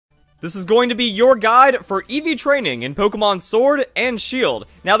This is going to be your guide for EV training in Pokemon Sword and Shield.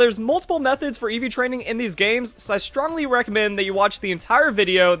 Now, there's multiple methods for EV training in these games, so I strongly recommend that you watch the entire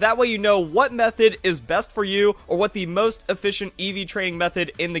video. That way you know what method is best for you, or what the most efficient EV training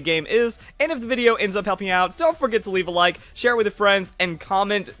method in the game is. And if the video ends up helping you out, don't forget to leave a like, share it with your friends, and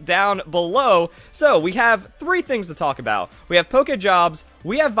comment down below. So, we have three things to talk about. We have Poke Jobs,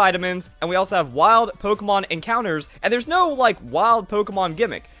 we have vitamins, and we also have wild Pokemon encounters, and there's no, like, wild Pokemon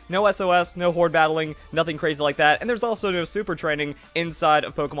gimmick. No SOS, no horde battling, nothing crazy like that, and there's also no super training inside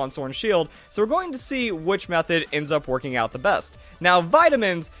of Pokemon Sword and Shield, so we're going to see which method ends up working out the best. Now,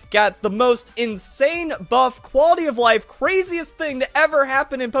 vitamins got the most insane buff, quality of life, craziest thing to ever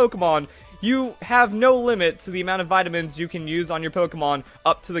happen in Pokemon. You have no limit to the amount of vitamins you can use on your Pokemon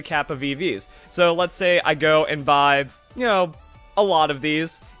up to the cap of EVs. So let's say I go and buy, you know, a lot of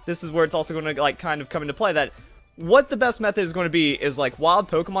these. This is where it's also going to, like, kind of come into play that what the best method is going to be is, like, wild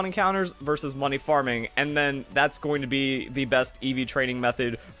Pokemon encounters versus money farming, and then that's going to be the best EV training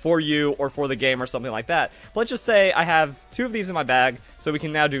method for you or for the game or something like that. But let's just say I have 2 of these in my bag, so we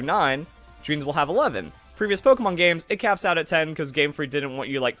can now do 9, which means we'll have 11. Previous Pokemon games, it caps out at 10 because Game Freak didn't want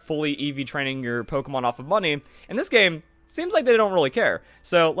you, like, fully EV training your Pokemon off of money. In this game, seems like they don't really care.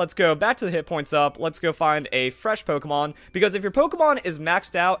 So let's go back to the hit points up. Let's go find a fresh Pokemon, because if your Pokemon is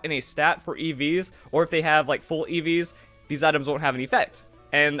maxed out in a stat for EVs, or if they have, like, full EVs, these items won't have any effect.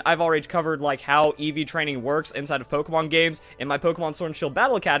 And I've already covered, like, how EV training works inside of Pokemon games in my Pokemon Sword and Shield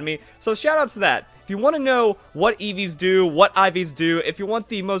Battle Academy, so shout outs to that. If you want to know what EVs do, what IVs do, if you want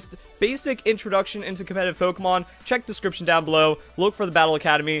the most basic introduction into competitive Pokemon, check the description down below, look for the Battle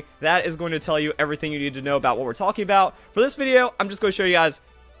Academy. That is going to tell you everything you need to know about what we're talking about. For this video, I'm just going to show you guys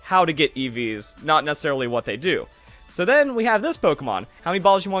how to get EVs, not necessarily what they do. So then we have this Pokemon. How many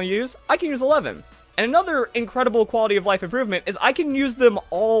balls you want to use? I can use 11. And another incredible quality of life improvement is I can use them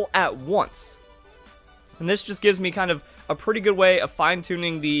all at once. And this just gives me kind of a pretty good way of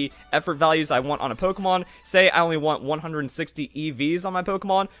fine-tuning the effort values I want on a Pokemon. Say I only want 160 EVs on my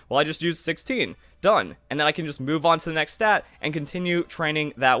Pokemon, well, I just use 16. Done. And then I can just move on to the next stat and continue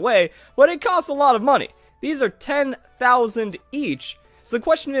training that way. But it costs a lot of money. These are 10,000 each. So the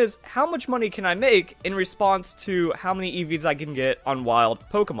question is, how much money can I make in response to how many EVs I can get on wild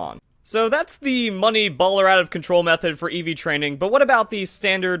Pokemon? So that's the money baller out of control method for EV training, but what about the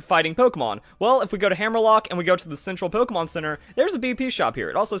standard fighting Pokemon? Well, if we go to Hammerlock and we go to the Central Pokemon Center, there's a BP shop here.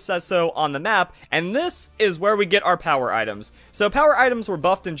 It also says so on the map, and this is where we get our power items. So power items were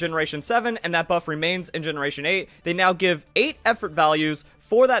buffed in Generation 7, and that buff remains in Generation 8. They now give 8 effort values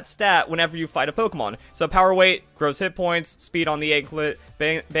for that stat whenever you fight a Pokemon. So power weight grows hit points, speed on the anklet,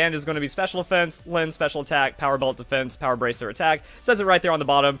 band is going to be special defense, lens special attack, power belt defense, power bracer attack. It says it right there on the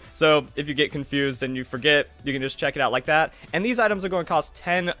bottom, so if you get confused and you forget, you can just check it out like that. And these items are going to cost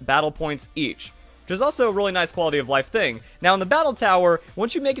 10 battle points each, which is also a really nice quality of life thing. Now in the Battle Tower,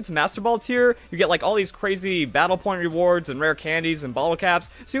 once you make it to Master Ball tier, you get like all these crazy battle point rewards and rare candies and bottle caps,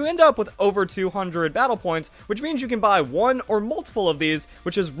 so you end up with over 200 battle points, which means you can buy one or multiple of these,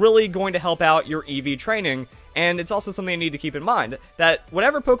 which is really going to help out your EV training. And it's also something you need to keep in mind, that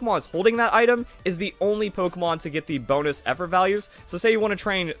whatever Pokemon is holding that item is the only Pokemon to get the bonus effort values. So say you want to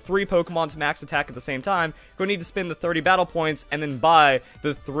train 3 Pokemon to max attack at the same time, you're going to need to spend the 30 battle points and then buy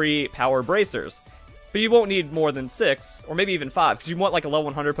the 3 power bracers. But you won't need more than 6, or maybe even 5, because you want like a level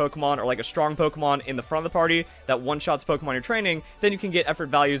 100 Pokemon or like a strong Pokemon in the front of the party that one-shots Pokemon you're training, then you can get effort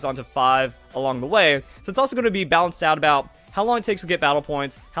values onto 5 along the way. So it's also going to be balanced out about how long it takes to get battle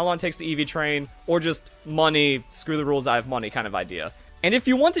points, how long it takes to EV train, or just money, screw the rules, I have money kind of idea. And if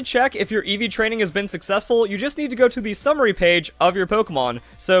you want to check if your EV training has been successful, you just need to go to the summary page of your Pokemon.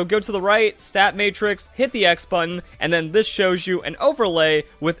 So go to the right, stat matrix, hit the X button, and then this shows you an overlay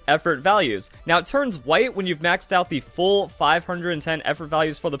with effort values. Now it turns white when you've maxed out the full 510 effort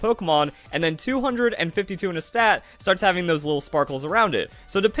values for the Pokemon, and then 252 in a stat starts having those little sparkles around it.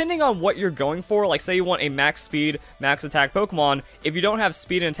 So depending on what you're going for, like say you want a max speed, max attack Pokemon, if you don't have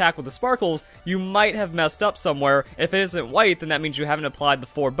speed and attack with the sparkles, you might have messed up somewhere. If it isn't white, then that means you haven't applied the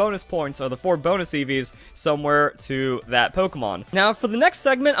 4 bonus points or the 4 bonus EVs somewhere to that Pokemon. Now for the next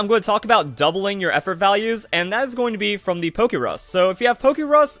segment, I'm going to talk about doubling your effort values, and that is going to be from the Pokerus. So if you have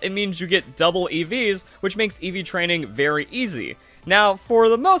Pokerus, it means you get double EVs, which makes EV training very easy. Now, for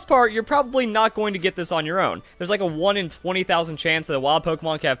the most part, you're probably not going to get this on your own. There's like a 1 in 20,000 chance that a wild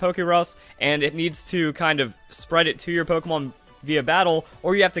Pokemon can have Pokerus, and it needs to kind of spread it to your Pokemon via battle,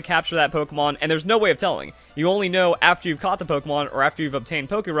 or you have to capture that Pokemon, and there's no way of telling. You only know after you've caught the Pokemon, or after you've obtained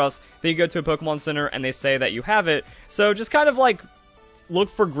Pokerus, then you go to a Pokemon Center and they say that you have it. So just kind of like look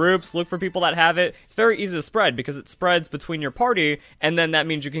for groups, look for people that have it. It's very easy to spread because it spreads between your party, and then that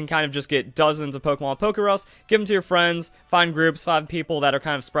means you can kind of just get dozens of Pokemon Pokerus, give them to your friends, find groups, find people that are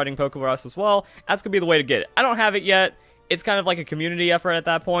kind of spreading Pokerus as well. That's going to be the way to get it. I don't have it yet. It's kind of like a community effort at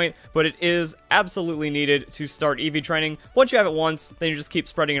that point, but it is absolutely needed to start EV training. Once you have it once, then you just keep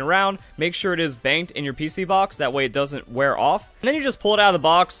spreading it around. Make sure it is banked in your PC box, that way it doesn't wear off. And then you just pull it out of the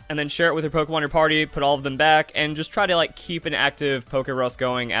box, and then share it with your Pokemon in your party, put all of them back, and just try to like keep an active Pokerus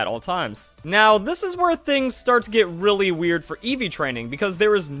going at all times. Now, this is where things start to get really weird for EV training, because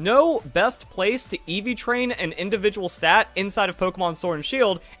there is no best place to EV train an individual stat inside of Pokemon Sword and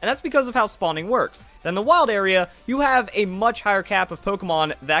Shield, and that's because of how spawning works. In the wild area, you have a much higher cap of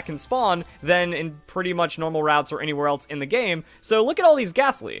Pokemon that can spawn than in pretty much normal routes or anywhere else in the game. So look at all these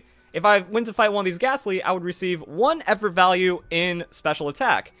Ghastly. If I went to fight one of these Ghastly, I would receive 1 effort value in special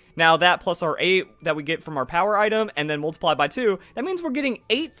attack. Now that plus our 8 that we get from our power item and then multiplied by 2, that means we're getting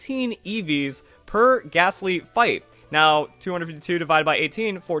 18 EVs per Ghastly fight. Now 252 divided by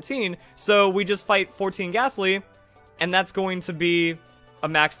 18, 14, so we just fight 14 Ghastly, and that's going to be a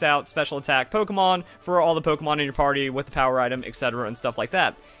maxed out special attack Pokemon for all the Pokemon in your party with the power item, etc. and stuff like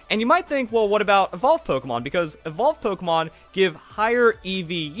that. And you might think, well, what about evolved Pokemon? Because evolved Pokemon give higher EV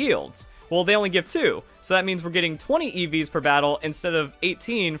yields. Well, they only give 2, so that means we're getting 20 EVs per battle instead of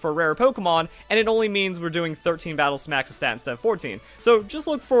 18 for rare Pokemon, and it only means we're doing 13 battles to max a stat instead of 14. So just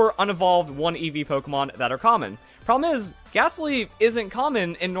look for unevolved 1 EV Pokemon that are common. Problem is, Ghastly isn't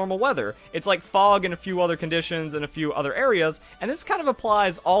common in normal weather. It's like fog and a few other conditions in a few other areas, and this kind of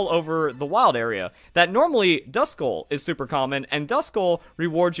applies all over the wild area. That normally Duskull is super common, and Duskull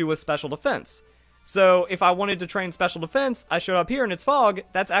rewards you with special defense. So if I wanted to train special defense, I showed up here and it's fog,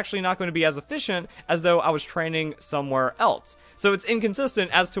 that's actually not going to be as efficient as though I was training somewhere else. So it's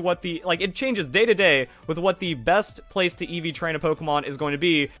inconsistent as to what the, like, it changes day to day with what the best place to EV train a Pokemon is going to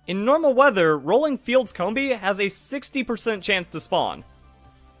be. In normal weather, Rolling Fields Combi has a 60% chance to spawn.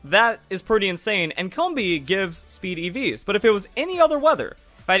 That is pretty insane, and Combi gives speed EVs, but if it was any other weather,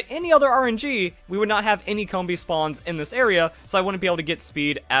 if I had any other RNG, we would not have any Combi spawns in this area, so I wouldn't be able to get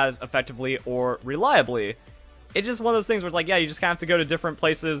speed as effectively or reliably. It's just one of those things where it's like, yeah, you just kind of have to go to different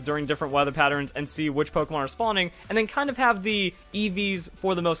places during different weather patterns and see which Pokemon are spawning, and then kind of have the EVs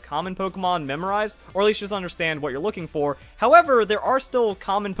for the most common Pokemon memorized, or at least just understand what you're looking for. However, there are still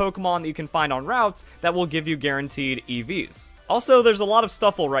common Pokemon that you can find on routes that will give you guaranteed EVs. Also, there's a lot of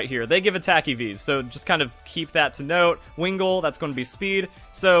Stuffle right here. They give attack EVs, so just kind of keep that to note. Wingull, that's going to be speed.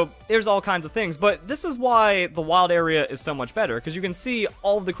 So there's all kinds of things, but this is why the wild area is so much better, because you can see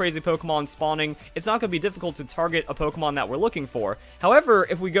all of the crazy Pokemon spawning. It's not going to be difficult to target a Pokemon that we're looking for. However,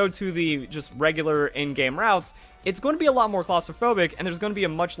 if we go to the just regular in-game routes, it's going to be a lot more claustrophobic, and there's going to be a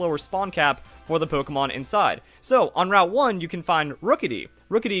much lower spawn cap for the Pokemon inside. So, on Route 1, you can find Rookidee.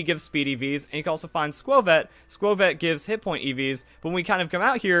 Rookidee gives speed EVs, and you can also find Squovet. Squovet gives hit point EVs, but when we kind of come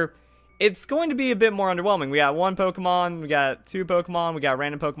out here, it's going to be a bit more underwhelming. We got 1 Pokemon, we got 2 Pokemon, we got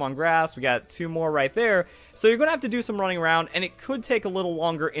random Pokemon Grass, we got 2 more right there. So you're going to have to do some running around, and it could take a little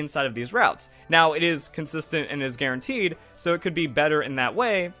longer inside of these routes. Now, it is consistent and is guaranteed, so it could be better in that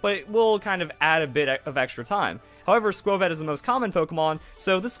way, but it will kind of add a bit of extra time. However, Squovet is the most common Pokemon,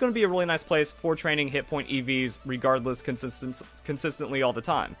 so this is going to be a really nice place for training hit point EVs regardless consistently all the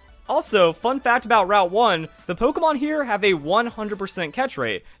time. Also, fun fact about Route 1, the Pokemon here have a 100% catch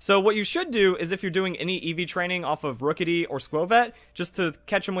rate. So what you should do is if you're doing any EV training off of Rookidee or Squovet, just to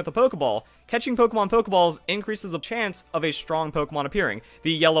catch them with a Pokeball. Catching Pokemon Pokeballs increases the chance of a strong Pokemon appearing.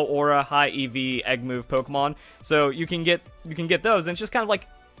 The Yellow Aura, High EV, Egg Move Pokemon. So you can get those, and it's just kind of like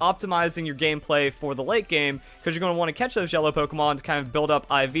optimizing your gameplay for the late game, because you're going to want to catch those yellow Pokemon to kind of build up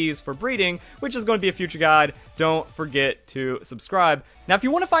IVs for breeding, which is going to be a future guide. Don't forget to subscribe. Now, if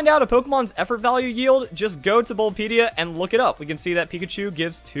you want to find out a Pokemon's effort value yield, just go to Bulbapedia and look it up. We can see that Pikachu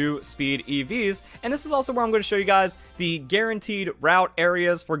gives 2 speed EVs, and this is also where I'm going to show you guys the guaranteed route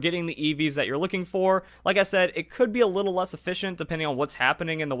areas for getting the EVs that you're looking for. Like I said, it could be a little less efficient depending on what's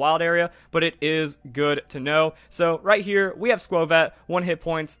happening in the wild area, but it is good to know. So right here, we have Squovet, 1 hit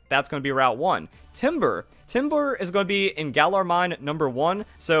points. That's going to be Route 1. Timber. Timber is going to be in Galar Mine number 1,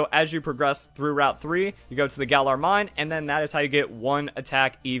 so as you progress through Route 3, you go to the Galar Mine, and then that is how you get 1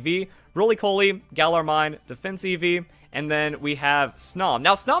 attack EV. Roly-Poly, Galar Mine, defense EV, and then we have Snom.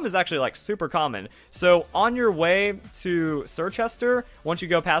 Now, Snom is actually, like, super common, so on your way to Sirchester, once you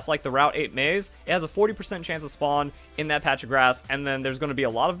go past, like, the Route 8 maze, it has a 40% chance of spawn in that patch of grass, and then there's going to be a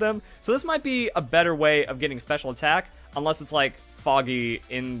lot of them, so this might be a better way of getting special attack, unless it's like foggy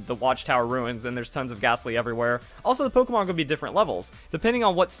in the Watchtower Ruins, and there's tons of ghastly everywhere. Also, the Pokemon are going to be different levels, depending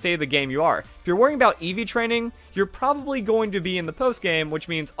on what state of the game you are. If you're worrying about EV training, you're probably going to be in the post-game, which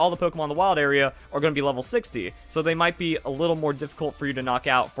means all the Pokemon in the wild area are going to be level 60, so they might be a little more difficult for you to knock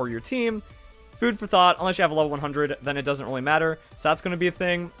out for your team. Food for thought, unless you have a level 100, then it doesn't really matter. So that's going to be a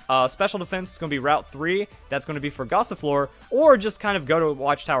thing. Special defense is going to be Route 3. That's going to be for Gossifleur, or just kind of go to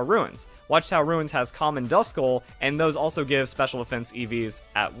Watchtower Ruins. Watchtower Ruins has Common Duskull, and those also give special defense EVs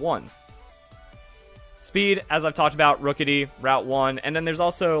at 1. Speed, as I've talked about, Rookity, Route 1, and then there's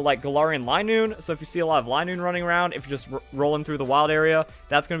also like Galarian Linoon, so if you see a lot of Linoon running around, if you're just rolling through the wild area,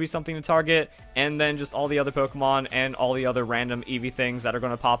 that's going to be something to target, and then just all the other Pokemon and all the other random EV things that are going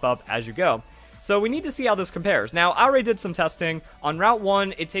to pop up as you go. So we need to see how this compares. Now, I already did some testing. On Route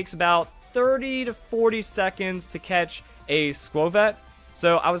 1, it takes about 30 to 40 seconds to catch a Squovet.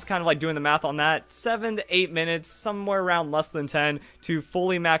 So I was kind of like doing the math on that. 7 to 8 minutes, somewhere around less than 10, to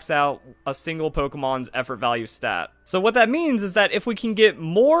fully max out a single Pokemon's effort value stat. So what that means is that if we can get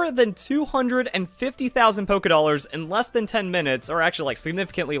more than 250,000 Pokédollars in less than 10 minutes, or actually like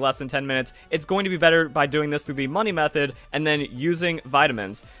significantly less than 10 minutes, it's going to be better by doing this through the money method and then using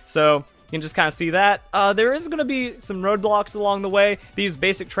vitamins. So you can just kind of see that. There is going to be some roadblocks along the way. These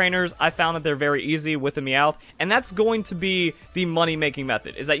basic trainers, I found that they're very easy with the Meowth, and that's going to be the money-making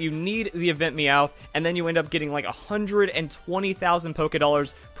method, is that you need the event Meowth, and then you end up getting like 120,000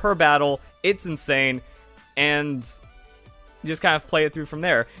 Pokédollars per battle. It's insane, and you just kind of play it through from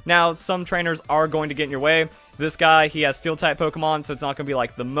there. Now, some trainers are going to get in your way. This guy, he has Steel-type Pokemon, so it's not going to be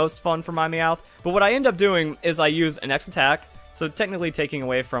like the most fun for my Meowth, but what I end up doing is I use an X-Attack, so technically taking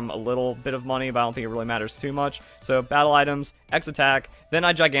away from a little bit of money, but I don't think it really matters too much. So battle items, X-Attack, then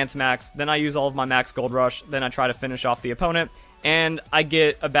I Gigantamax, then I use all of my Max Gold Rush, then I try to finish off the opponent, and I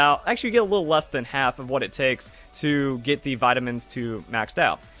get about, actually get a little less than half of what it takes to get the vitamins to maxed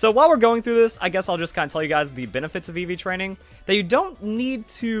out. So while we're going through this, I guess I'll just kind of tell you guys the benefits of EV training, that you don't need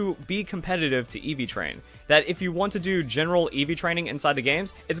to be competitive to EV train. That if you want to do general EV training inside the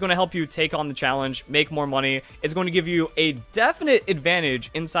games, it's going to help you take on the challenge, make more money. It's going to give you a definite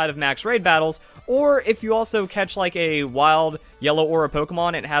advantage inside of max raid battles, or if you also catch like a wild yellow aura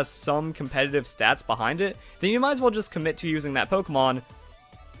Pokemon and it has some competitive stats behind it, then you might as well just commit to using that Pokemon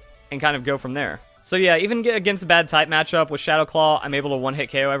and kind of go from there. So yeah, even against a bad type matchup with Shadow Claw, I'm able to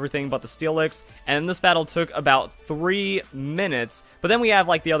one-hit KO everything but the Steelix, and this battle took about 3 minutes, but then we have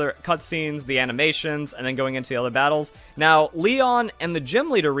like the other cutscenes, the animations, and then going into the other battles. Now, Leon and the Gym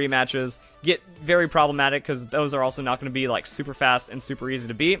Leader rematches get very problematic because those are also not going to be like super fast and super easy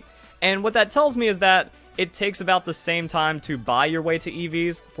to beat, and what that tells me is that it takes about the same time to buy your way to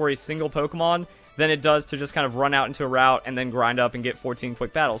EVs for a single Pokemon than it does to just kind of run out into a route and then grind up and get 14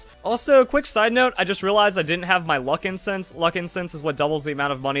 quick battles. Also, quick side note, I just realized I didn't have my Luck Incense. Luck Incense is what doubles the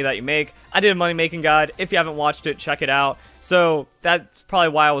amount of money that you make. I did a money making guide. If you haven't watched it, check it out. So that's probably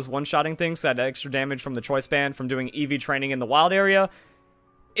why I was one-shotting things, so I had extra damage from the Choice Band from doing EV training in the wild area.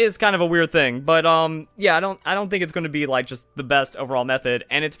 Is kind of a weird thing, but yeah, I don't think it's going to be like just the best overall method,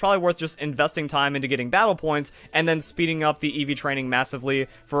 and it's probably worth just investing time into getting battle points and then speeding up the EV training massively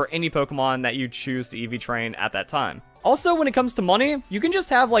for any Pokemon that you choose to EV train at that time. Also, when it comes to money, you can just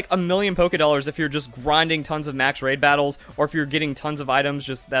have like 1,000,000 Pokédollars if you're just grinding tons of max raid battles, or if you're getting tons of items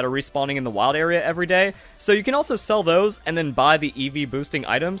just that are respawning in the wild area every day. So you can also sell those and then buy the EV boosting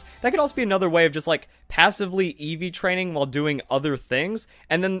items. That could also be another way of just like passively EV training while doing other things.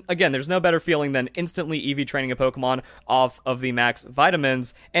 And then again, there's no better feeling than instantly EV training a Pokemon off of the max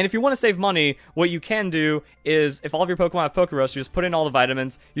vitamins. And if you want to save money, what you can do is, if all of your Pokemon have Pokerust, you just put in all the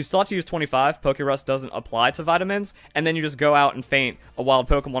vitamins. You still have to use 25. Pokerust doesn't apply to vitamins. And then you just go out and faint a wild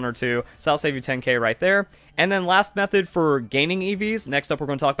Pokemon or two, so that'll save you 10k right there. And then last method for gaining EVs, next up we're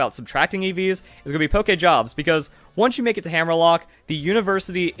going to talk about subtracting EVs, is going to be Poke Jobs, because once you make it to Hammerlock, the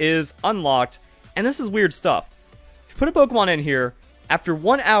university is unlocked, and this is weird stuff. If you put a Pokemon in here, after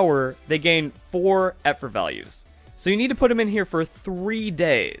 1 hour, they gain 4 effort values. So you need to put them in here for 3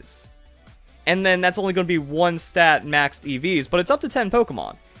 days. And then that's only going to be 1 stat maxed EVs, but it's up to 10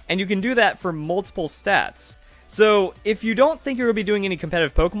 Pokemon, and you can do that for multiple stats. So, if you don't think you're going to be doing any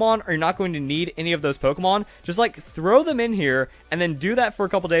competitive Pokemon, or you're not going to need any of those Pokemon, just like throw them in here, and then do that for a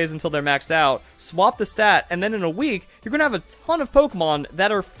couple days until they're maxed out, swap the stat, and then in a week, you're going to have a ton of Pokemon that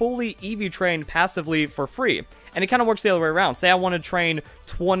are fully EV trained passively for free. And it kind of works the other way around. Say I want to train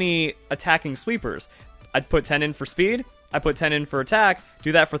 20 attacking sweepers. I'd put 10 in for speed, I put 10 in for attack,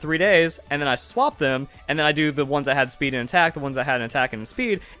 do that for 3 days, and then I swap them, and then I do the ones that had speed and attack, the ones that had an attack and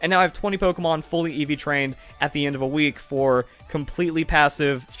speed, and now I have 20 Pokemon fully EV trained at the end of a week for completely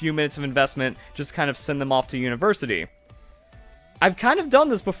passive, few minutes of investment, just kind of send them off to university. I've kind of done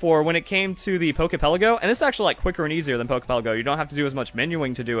this before when it came to the Pokepelago, and this is actually like quicker and easier than Pokepelago. You don't have to do as much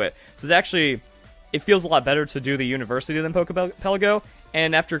menuing to do it. So it's actually, it feels a lot better to do the University than Pokepelago,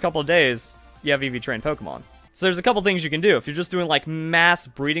 and after a couple of days, you have EV trained Pokemon. So there's a couple things you can do. If you're just doing like mass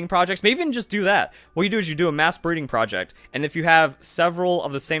breeding projects, maybe even just do that. What you do is you do a mass breeding project, and if you have several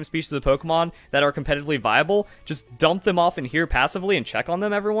of the same species of Pokemon that are competitively viable, just dump them off in here passively and check on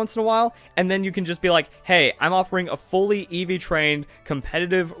them every once in a while, and then you can just be like, hey, I'm offering a fully EV trained,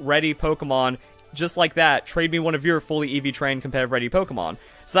 competitive ready Pokemon. Just like that, trade me one of your fully EV trained, competitive ready Pokemon.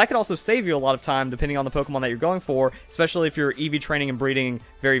 So that could also save you a lot of time depending on the Pokemon that you're going for, especially if you're EV training and breeding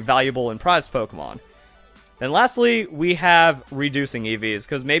very valuable and prized Pokemon. Then lastly, we have reducing EVs,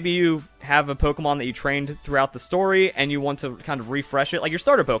 because maybe you have a Pokemon that you trained throughout the story, and you want to kind of refresh it, like your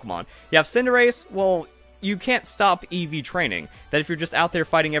starter Pokemon. You have Cinderace, well, you can't stop EV training. That if you're just out there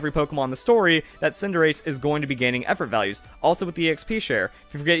fighting every Pokemon in the story, that Cinderace is going to be gaining effort values. Also with the EXP share,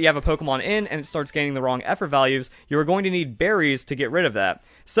 if you forget you have a Pokemon in, and it starts gaining the wrong effort values, you are going to need berries to get rid of that.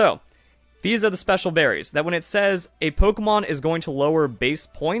 So, these are the special berries, that when it says a Pokemon is going to lower base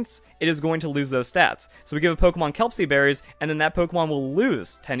points, it is going to lose those stats. So we give a Pokemon Kelpie berries, and then that Pokemon will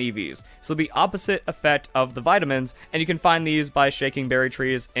lose 10 EVs. So the opposite effect of the vitamins, and you can find these by shaking berry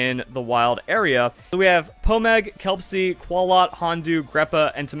trees in the wild area. So we have Pomeg, Kelpie, Qualot, Hondu,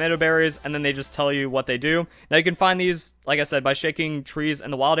 Greppa, and tomato berries, and then they just tell you what they do. Now you can find these, like I said, by shaking trees in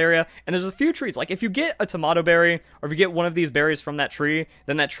the wild area, and there's a few trees. Like if you get a tomato berry, or if you get one of these berries from that tree,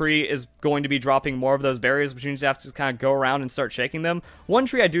 then that tree is going to be dropping more of those berries, which means you have to kind of go around and start shaking them. One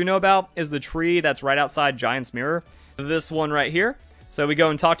tree I do know about is the tree that's right outside Giant's Mirror. This one right here. So we go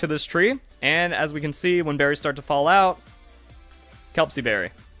and talk to this tree, and as we can see, when berries start to fall out, Kelpie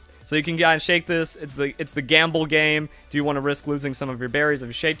berry. So you can kind of shake this. It's the gamble game. Do you want to risk losing some of your berries if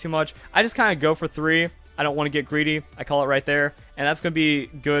you shake too much? I just kind of go for 3. I don't want to get greedy. I call it right there. And that's going to be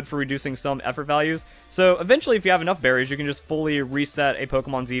good for reducing some effort values. So eventually, if you have enough berries, you can just fully reset a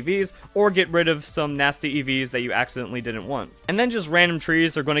Pokemon's EVs or get rid of some nasty EVs that you accidentally didn't want. And then just random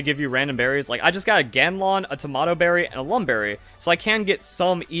trees are going to give you random berries. Like I just got a Ganlon, a Tomato Berry, and a Lumberry. So I can get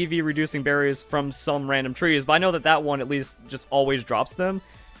some EV reducing berries from some random trees, but I know that that one at least just always drops them.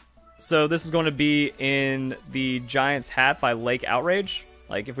 So this is going to be in the Giant's Hat by Lake Outrage.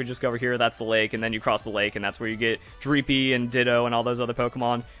 Like, if we just go over here, that's the lake, and then you cross the lake, and that's where you get Dreepy and Ditto and all those other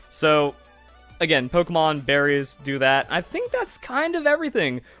Pokemon. So, again, Pokemon berries do that. I think that's kind of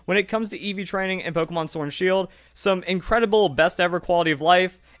everything when it comes to EV training and Pokemon Sword and Shield. Some incredible best ever quality of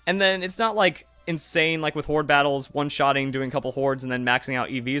life, and then it's not like insane like with horde battles, one-shotting, doing a couple hordes, and then maxing out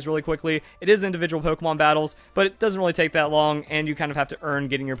EVs really quickly. It is individual Pokemon battles, but it doesn't really take that long, and you kind of have to earn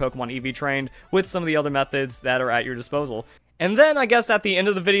getting your Pokemon EV trained with some of the other methods that are at your disposal. And then, I guess at the end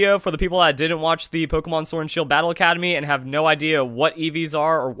of the video, for the people that didn't watch the Pokemon Sword and Shield Battle Academy and have no idea what EVs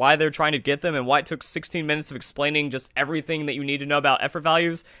are or why they're trying to get them and why it took 16 minutes of explaining just everything that you need to know about effort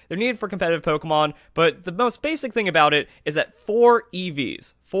values, they're needed for competitive Pokemon, but the most basic thing about it is that 4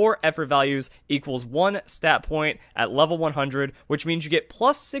 EVs, 4 effort values, equals 1 stat point at level 100, which means you get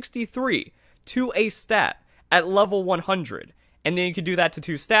plus 63 to a stat at level 100. And then you can do that to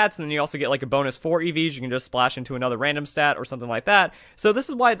 2 stats, and then you also get like a bonus 4 EVs. You can just splash into another random stat or something like that. So this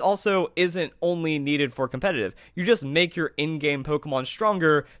is why it also isn't only needed for competitive. You just make your in-game Pokemon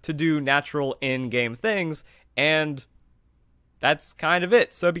stronger to do natural in-game things, and that's kind of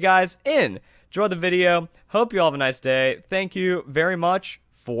it. So hope you guys enjoy the video. Hope you all have a nice day. Thank you very much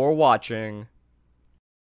for watching.